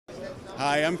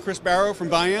Hi, I'm Chris Barrow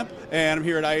from Biamp, and I'm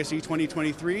here at ISE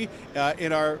 2023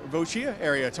 in our Vocia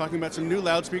area talking about some new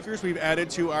loudspeakers we've added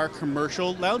to our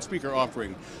commercial loudspeaker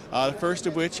offering. The first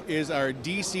of which is our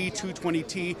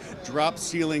DC220T drop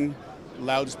ceiling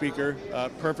loudspeaker,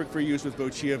 perfect for use with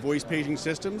Vocia voice paging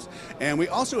systems. And we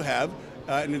also have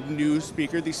a new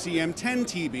speaker, the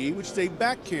CM10TB, which is a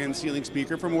back-can ceiling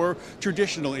speaker for more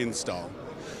traditional install.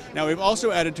 Now we've also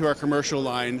added to our commercial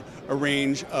line a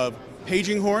range of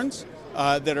paging horns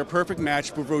that are a perfect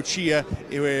match for Vocia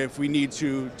if we need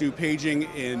to do paging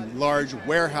in large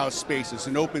warehouse spaces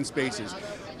and open spaces.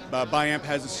 Biamp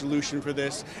has a solution for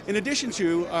this, in addition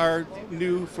to our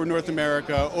new, for North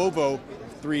America, OVO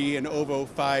 3 and OVO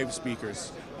 5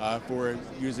 speakers for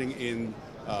using in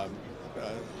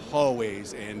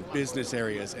hallways and business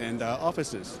areas and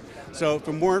offices. So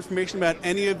for more information about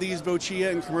any of these Vocia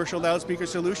and commercial loudspeaker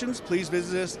solutions, please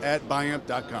visit us at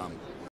biamp.com.